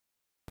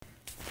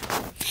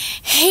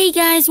Hey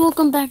guys,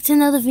 welcome back to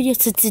another video.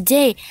 So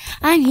today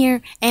I'm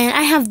here and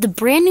I have the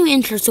brand new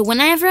intro. So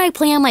whenever I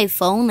play on my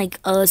phone, like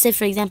say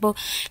for example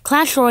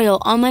Clash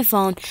Royale on my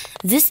phone,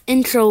 this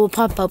intro will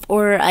pop up,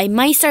 or I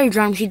might start a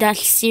Geometry Dash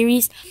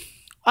series.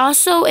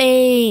 Also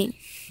a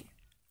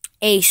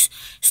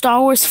Star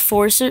Wars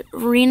Force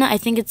Arena. I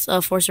think it's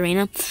Force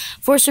Arena.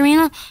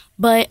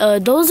 But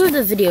those are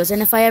the videos,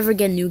 and if I ever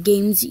get new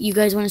games you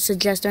guys want to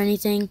suggest or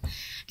anything,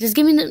 just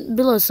give me them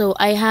below. So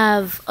I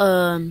have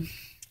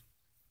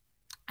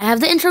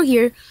the intro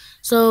here.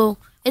 So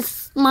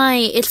it's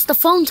the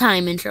phone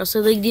time intro. So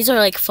like these are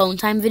like phone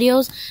time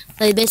videos.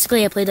 Like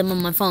basically I play them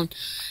on my phone.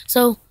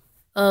 So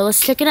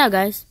let's check it out,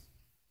 guys.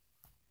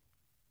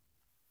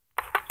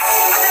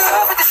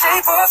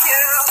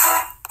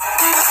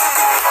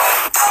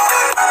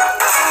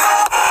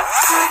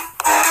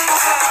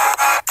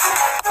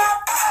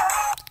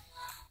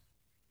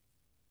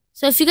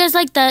 So if you guys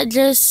like that,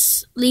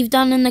 just leave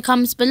down in the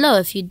comments below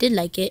if you did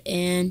like it,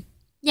 and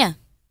yeah.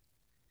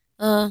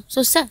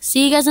 So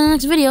see you guys in the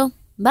next video.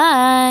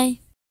 Bye.